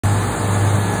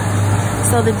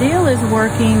So the deal is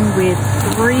working with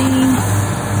 3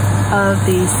 of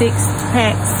the 6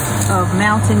 packs of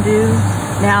Mountain Dew.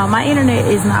 Now my internet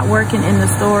is not working in the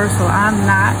store, so I'm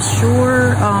not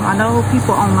sure. I know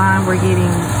people online were getting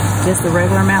just the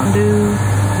regular Mountain Dew,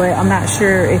 but I'm not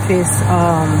sure if it's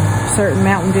certain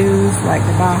Mountain Dews like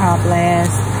the Baja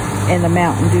Blast and the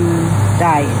Mountain Dew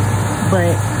Diet.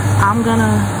 But I'm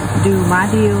gonna do my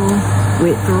deal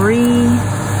with 3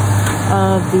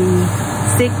 of the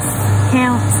 6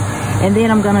 counts, and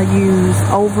then I'm gonna use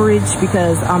overage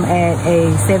because I'm at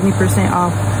a 70%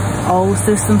 off old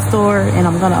system store, and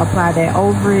I'm gonna apply that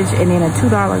overage and then a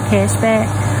 $2 cash back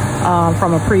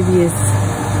from a previous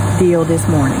deal this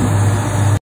morning.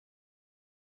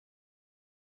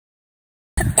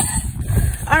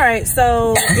 All right,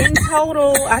 so in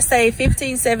total I saved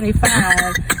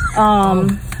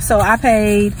 $15.75. So I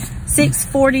paid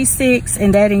 $6.46,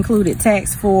 and that included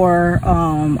tax for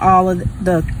all of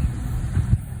the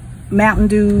Mountain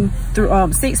Dew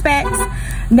through 6 packs.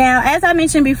 Now, as I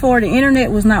mentioned before, the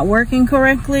internet was not working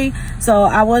correctly, so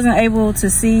I wasn't able to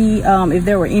see if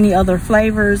there were any other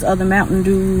flavors of the Mountain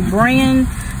Dew brand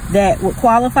that would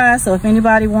qualify. So if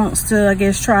anybody wants to, I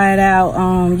guess, try it out,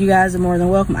 you guys are more than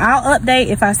welcome. I'll update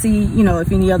if I see, you know,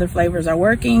 if any other flavors are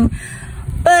working.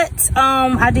 But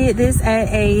I did this at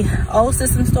a old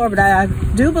system store, but I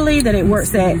do believe that it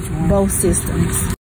works at both systems.